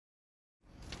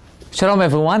Shalom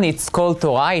everyone, it's Kol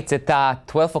Torah. It's at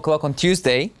 12 o'clock on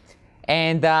Tuesday.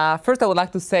 And first I would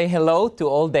like to say hello to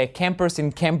all the campers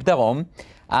in Camp Darom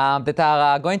that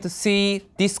are going to see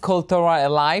this Kol Torah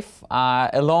alive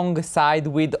alongside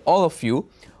with all of you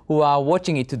who are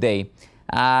watching it today.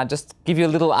 Just give you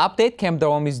a little update, Camp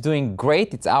Darom is doing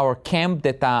great. It's our camp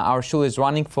that our shul is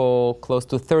running for close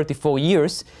to 34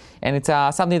 years. And it's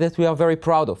something that we are very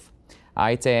proud of.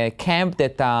 It's a camp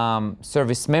that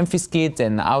serves Memphis kids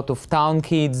and out-of-town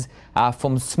kids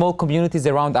from small communities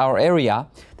around our area,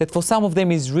 that for some of them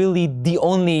is really the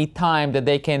only time that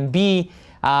they can be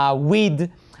with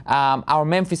our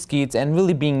Memphis kids and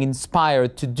really being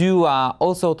inspired to do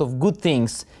all sorts of good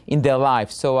things in their life.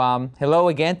 So hello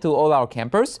again to all our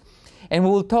campers. And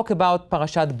we will talk about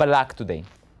Parashat Balak today.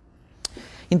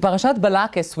 In Parashat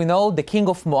Balak, as we know, the king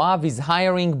of Moab is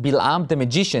hiring Bilam, the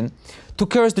magician, to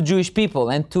curse the Jewish people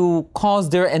and to cause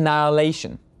their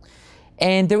annihilation.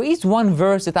 And there is one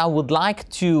verse that I would like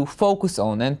to focus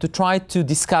on and to try to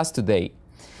discuss today.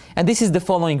 And this is the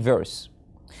following verse.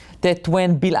 That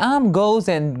when Bilam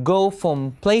goes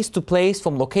from place to place,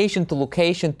 from location to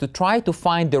location, to try to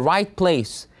find the right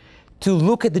place to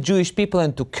look at the Jewish people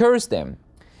and to curse them,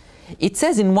 it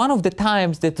says in one of the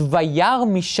times that Vayar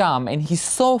Misham, and he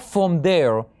saw from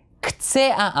there,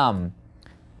 K'tse A'am.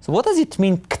 So what does it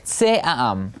mean, K'tse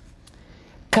A'am?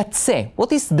 Katse.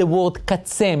 What is the word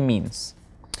Katse means?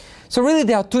 So really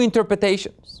there are two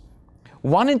interpretations.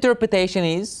 One interpretation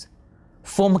is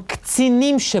from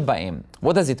K'tzinim Shebaim.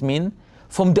 What does it mean?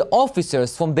 From the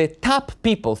officers, from the top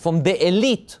people, from the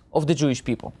elite of the Jewish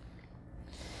people.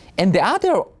 And the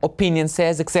other opinion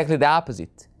says exactly the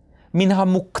opposite. Min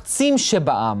ha-muktzim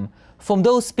sheba'am, from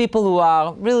those people who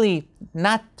are really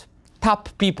not top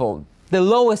people, the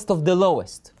lowest of the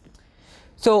lowest.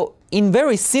 So in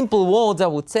very simple words, I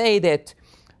would say that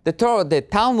the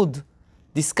Talmud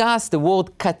discussed the word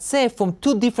katzeh from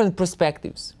two different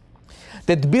perspectives.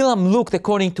 That Bilam looked,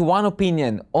 according to one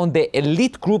opinion, on the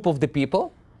elite group of the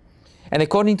people, and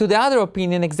according to the other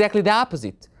opinion, exactly the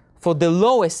opposite, for the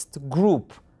lowest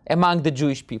group among the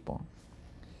Jewish people.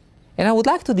 And I would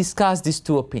like to discuss these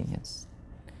two opinions.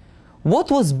 What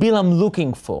was Bilam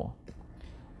looking for?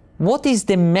 What is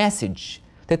the message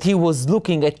that he was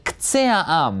looking at K'tzei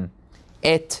Ha'am,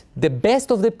 at the best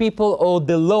of the people or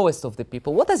the lowest of the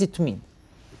people? What does it mean?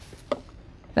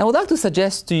 And I would like to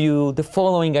suggest to you the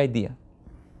following idea.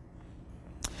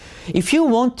 If you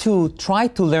want to try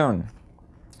to learn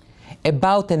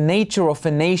about the nature of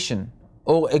a nation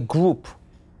or a group,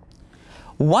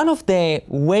 one of the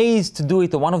ways to do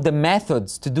it, or one of the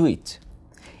methods to do it,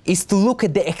 is to look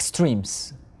at the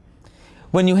extremes.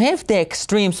 When you have the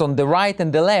extremes on the right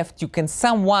and the left, you can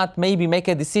somewhat maybe make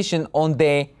a decision on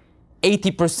the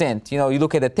 80%. You know, you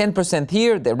look at the 10%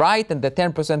 here, the right, and the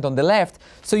 10% on the left,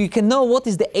 so you can know what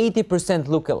is the 80%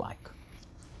 look-alike.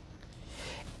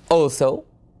 Also,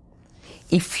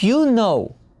 if you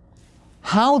know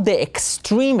how the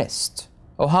extremists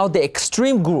or how the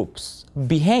extreme groups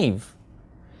behave,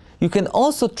 you can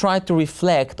also try to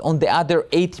reflect on the other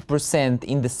 80%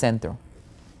 in the center.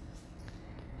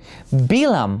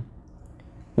 Bilam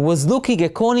was looking,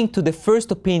 according to the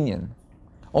first opinion,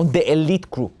 on the elite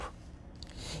group.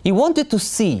 He wanted to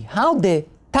see how the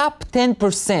top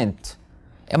 10%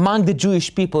 among the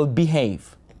Jewish people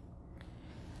behave.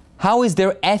 How is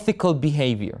their ethical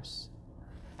behaviors?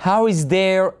 How is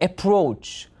their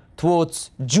approach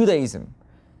towards Judaism,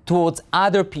 towards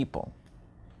other people?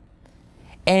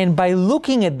 And by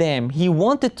looking at them, he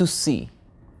wanted to see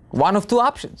one of two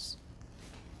options.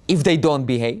 If they don't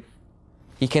behave,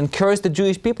 he can curse the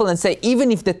Jewish people and say,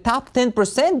 even if the top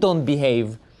 10% don't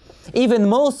behave, even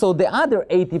more so the other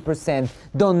 80%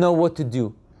 don't know what to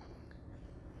do.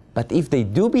 But if they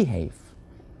do behave,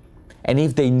 and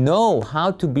if they know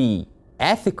how to be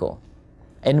ethical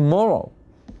and moral,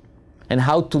 and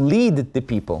how to lead the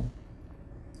people,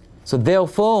 so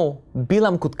therefore,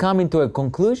 Bilam could come into a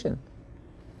conclusion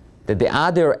that the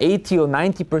other 80 or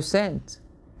 90%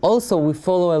 also will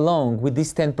follow along with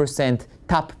these 10%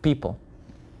 top people.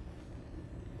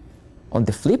 On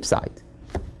the flip side,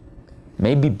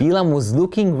 maybe Bilam was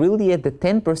looking really at the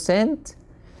 10%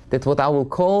 that what I will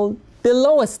call the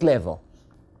lowest level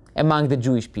among the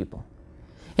Jewish people.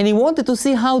 And he wanted to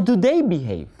see how do they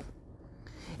behave.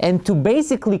 And to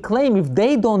basically claim if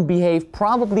they don't behave,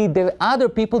 probably the other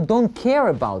people don't care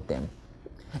about them.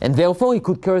 And therefore he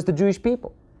could curse the Jewish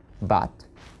people. But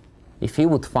if he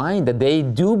would find that they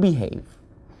do behave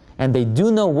and they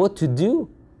do know what to do,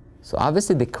 so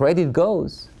obviously the credit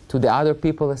goes to the other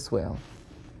people as well.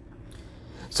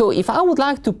 So if I would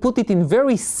like to put it in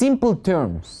very simple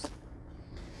terms,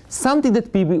 something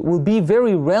that will be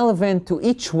very relevant to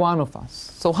each one of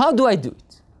us. So how do I do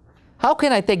it? How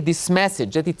can I take this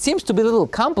message that it seems to be a little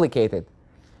complicated,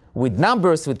 with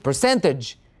numbers, with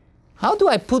percentage? How do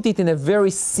I put it in a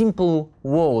very simple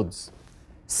words,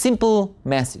 simple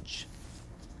message?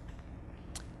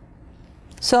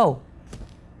 So,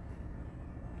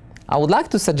 I would like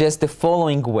to suggest the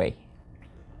following way.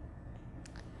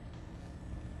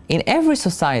 In every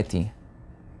society,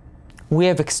 we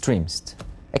have extremes.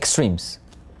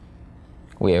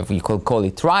 You can call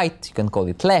it right, you can call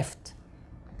it left.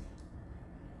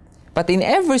 But in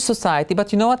every society,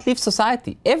 but you know what, live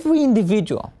society, every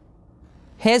individual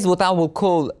has what I will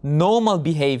call normal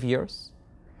behaviors,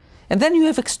 and then you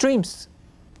have extremes.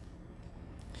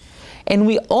 And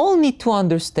we all need to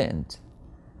understand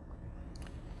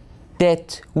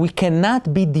that we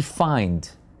cannot be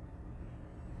defined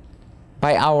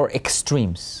by our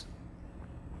extremes.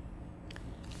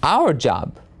 Our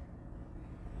job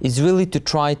is really to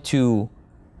try to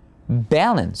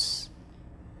balance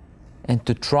and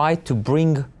to try to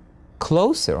bring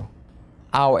closer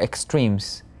our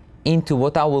extremes into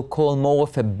what I will call more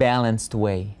of a balanced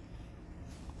way.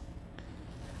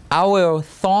 Our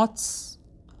thoughts,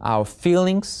 our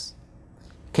feelings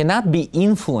cannot be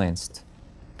influenced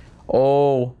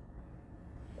or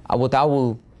what I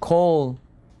will call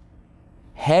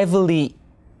heavily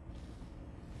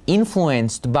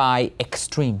influenced by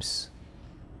extremes.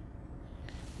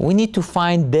 We need to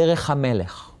find derech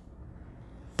hamelech,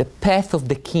 the path of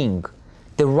the king,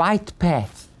 the right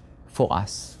path for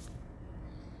us.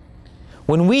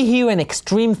 When we hear an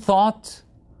extreme thought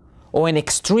or an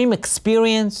extreme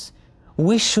experience,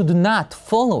 we should not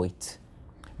follow it,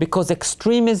 because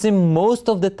extremism most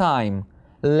of the time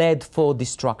led for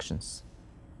destructions.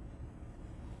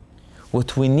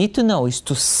 What we need to know is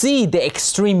to see the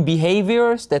extreme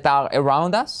behaviors that are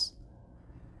around us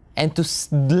and to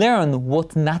learn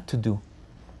what not to do.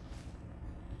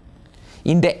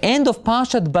 In the end of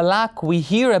Parshat Balak, we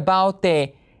hear about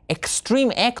the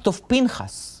extreme act of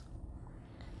Pinchas.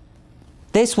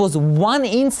 This was one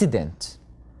incident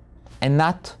and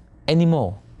not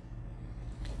anymore.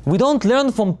 We don't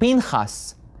learn from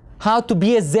Pinchas how to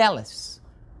be a zealous,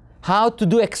 how to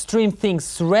do extreme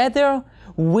things. Rather,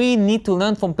 we need to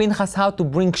learn from Pinchas how to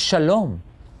bring shalom,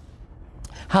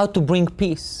 how to bring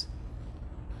peace.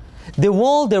 The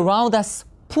world around us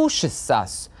pushes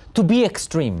us to be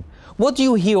extreme. What do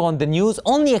you hear on the news?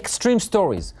 Only extreme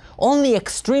stories, only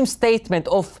extreme statement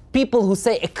of people who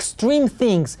say extreme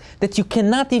things that you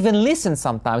cannot even listen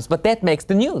sometimes, but that makes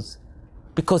the news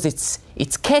because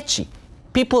it's catchy.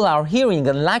 People are hearing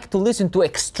and like to listen to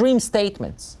extreme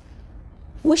statements.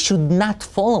 We should not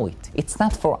follow it. It's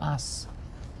not for us.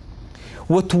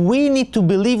 What we need to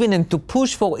believe in and to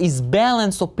push for is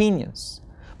balanced opinions,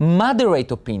 moderate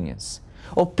opinions,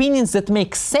 opinions that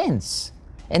make sense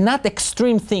and not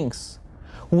extreme things.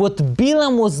 What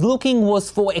Bilam was looking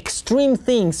was for extreme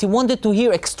things. He wanted to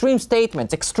hear extreme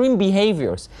statements, extreme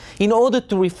behaviors, in order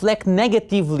to reflect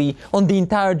negatively on the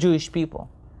entire Jewish people.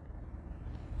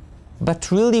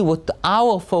 But really what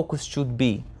our focus should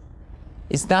be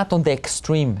is not on the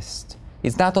extremist,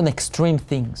 it's not on extreme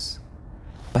things,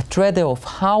 but rather of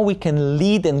how we can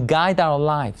lead and guide our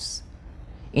lives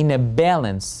in a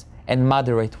balanced and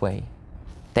moderate way.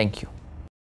 Thank you.